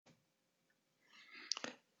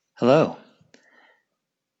Hello.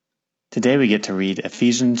 Today we get to read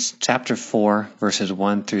Ephesians chapter 4, verses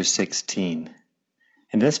 1 through 16.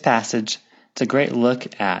 In this passage, it's a great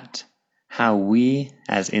look at how we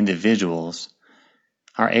as individuals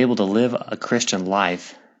are able to live a Christian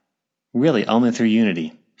life really only through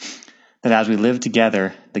unity. That as we live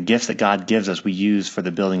together, the gifts that God gives us we use for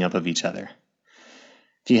the building up of each other.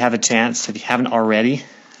 If you have a chance, if you haven't already,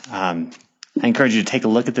 I encourage you to take a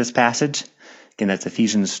look at this passage. Again, that's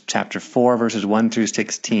Ephesians chapter 4, verses 1 through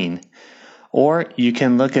 16. Or you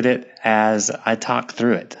can look at it as I talk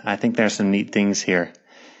through it. I think there's some neat things here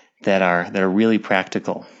that are really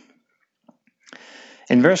practical.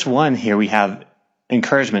 In verse 1 here, we have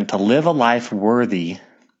encouragement to live a life worthy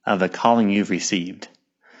of the calling you've received.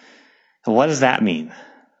 So what does that mean?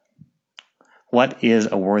 What is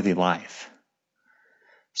a worthy life?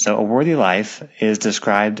 So a worthy life is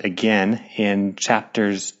described again in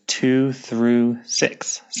chapters 2 through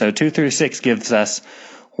 6. So 2 through 6 gives us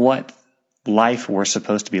what life we're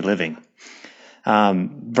supposed to be living.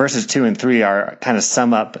 Verses 2 and 3 are kind of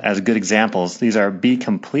sum up as good examples. These are be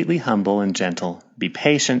completely humble and gentle, be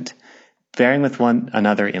patient, bearing with one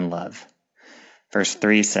another in love. Verse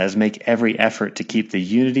 3 says, make every effort to keep the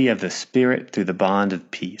unity of the Spirit through the bond of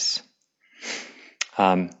peace.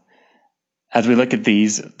 As we look at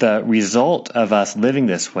these, the result of us living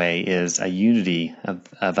this way is a unity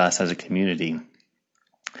of us as a community.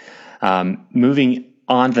 Moving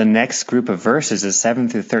on to the next group of verses is 7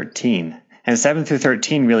 through 13. And 7 through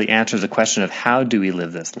 13 really answers the question of how do we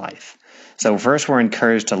live this life. So first we're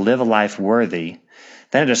encouraged to live a life worthy.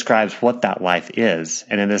 Then it describes what that life is.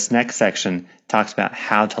 And in this next section, it talks about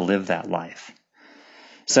how to live that life.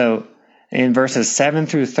 So in verses 7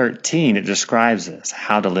 through 13, it describes this,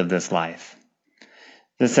 how to live this life.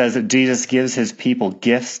 It says that Jesus gives his people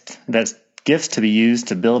gifts to be used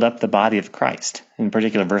to build up the body of Christ. In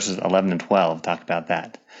particular, verses 11 and 12 talk about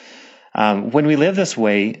that. When we live this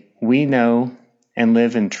way, we know and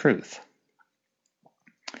live in truth.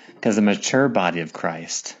 Because the mature body of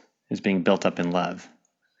Christ is being built up in love.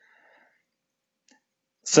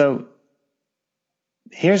 So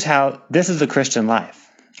here's how, this is the Christian life.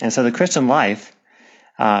 And so the Christian life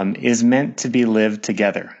is meant to be lived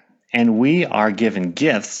together. And we are given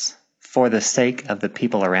gifts for the sake of the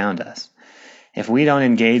people around us. If we don't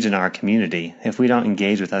engage in our community, if we don't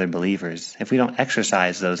engage with other believers, if we don't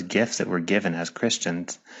exercise those gifts that we're given as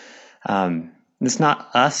Christians, it's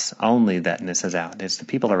not us only that misses out. It's the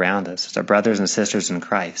people around us. It's our brothers and sisters in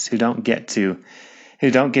Christ who don't get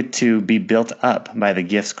to be built up by the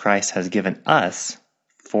gifts Christ has given us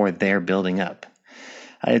for their building up.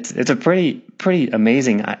 It's a pretty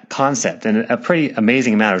amazing concept and a pretty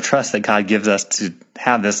amazing amount of trust that God gives us to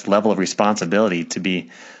have this level of responsibility to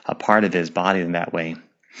be a part of his body in that way.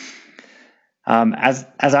 As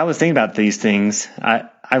I was thinking about these things,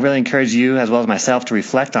 I really encourage you as well as myself to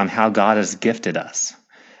reflect on how God has gifted us.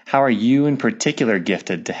 How are you in particular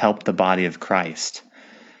gifted to help the body of Christ?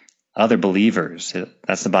 Other believers,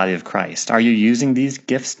 that's the body of Christ. Are you using these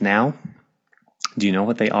gifts now? Do you know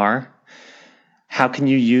what they are? How can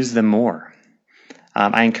you use them more?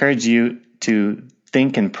 I encourage you to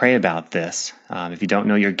think and pray about this. If you don't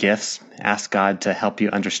know your gifts, ask God to help you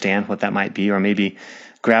understand what that might be, or maybe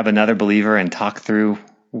grab another believer and talk through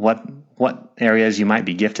what areas you might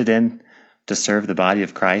be gifted in to serve the body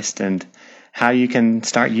of Christ and how you can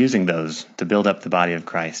start using those to build up the body of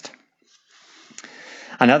Christ.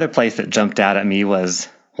 Another place that jumped out at me was,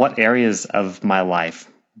 what areas of my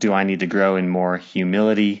life do I need to grow in more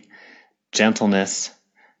humility, gentleness,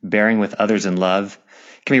 bearing with others in love?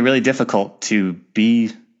 It can be really difficult to be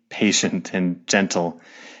patient and gentle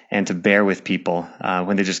and to bear with people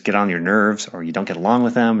when they just get on your nerves or you don't get along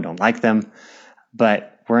with them, don't like them.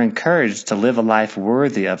 But we're encouraged to live a life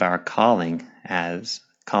worthy of our calling as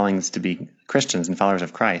callings to be Christians and followers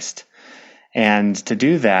of Christ. And to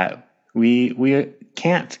do that, we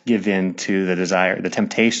can't give in to the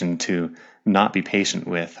temptation to not be patient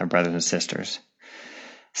with our brothers and sisters.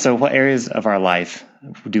 So what areas of our life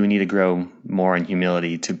do we need to grow more in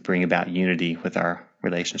humility to bring about unity with our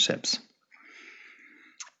relationships?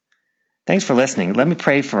 Thanks for listening. Let me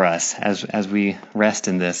pray for us as we rest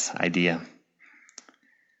in this idea.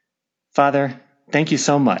 Father, thank you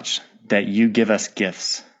so much that you give us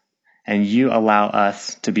gifts and you allow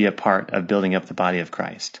us to be a part of building up the body of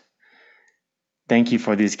Christ. Thank you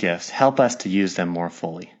for these gifts. Help us to use them more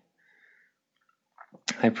fully.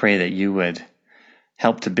 I pray that you would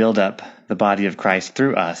help to build up the body of Christ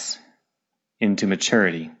through us into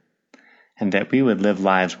maturity, and that we would live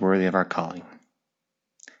lives worthy of our calling.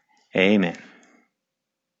 Amen.